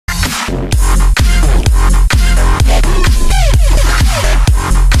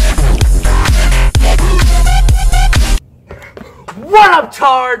What up,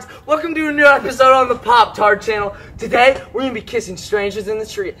 tards? Welcome to a new episode on the Pop Tard channel. Today, we're going to be kissing strangers in the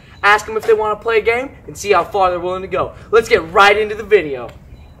street. Ask them if they want to play a game and see how far they're willing to go. Let's get right into the video.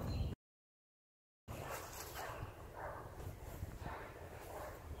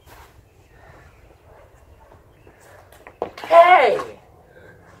 Hey!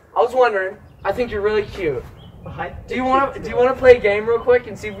 I was wondering, I think you're really cute. What? Do you want to play a game real quick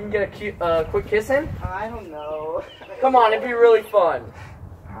and see if we can get a quick kiss in? I don't know. Come on, it'd be really fun.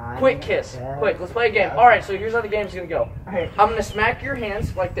 Quick kiss. Yeah. Quick, let's play a game. Yeah. Alright, so here's how the game's gonna go. Alright. I'm gonna smack your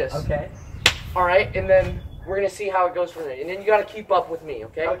hands like this. Okay. Alright, and then we're gonna see how it goes from there. And then you gotta keep up with me,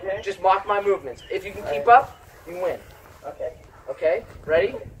 okay? Okay. Just mock my movements. If you can keep up, you win. Okay. Okay?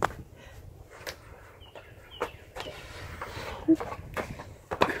 Ready?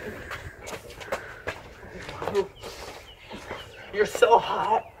 You're so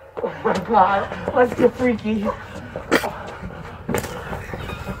hot. Oh my god. Let's get freaky.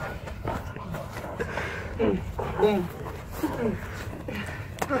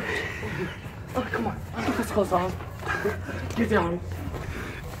 Oh, come on. Put this clothes on. Get down.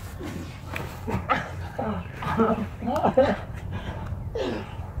 Alright,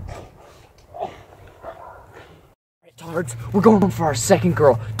 tards. We're going for our second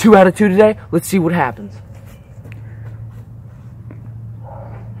girl. 2 out of 2 today. Let's see what happens.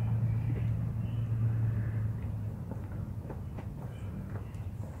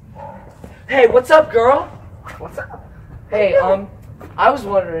 Hey, what's up, girl? What's up? Hey, I was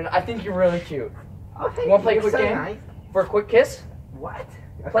wondering, I think you're really cute. Oh, hey, You want to play a you're quick so game? nice. For a quick kiss? What?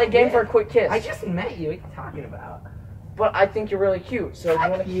 Play a game for a quick kiss. I just met you. What are you talking about? But I think you're really cute, so you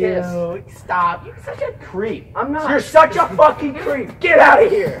want to kiss? Stop. You're such a creep. I'm not. You're such a fucking creep. Get out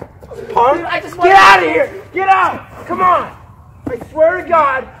of here. Punk. Dude, I just Get out of here. Get out. Come on. I swear to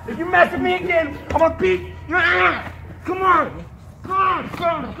God, if you mess with me again, I'm gonna beat your ass. Come on. Come on. Come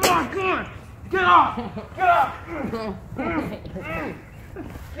on. Come on. Come on. Get off. Get off.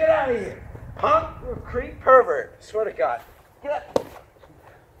 Get out of here. Punk. You're a creep pervert. I swear to God. Get up.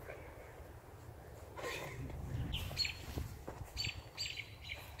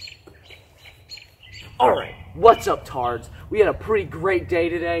 Alright, what's up, tards? We had a pretty great day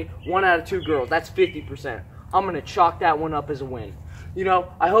today. 1 out of 2 girls. That's 50%. I'm going to chalk that one up as a win. You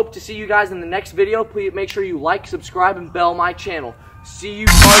know, I hope to see you guys in the next video. Please make sure you like, subscribe, and bell my channel. See you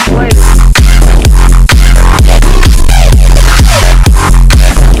tards later.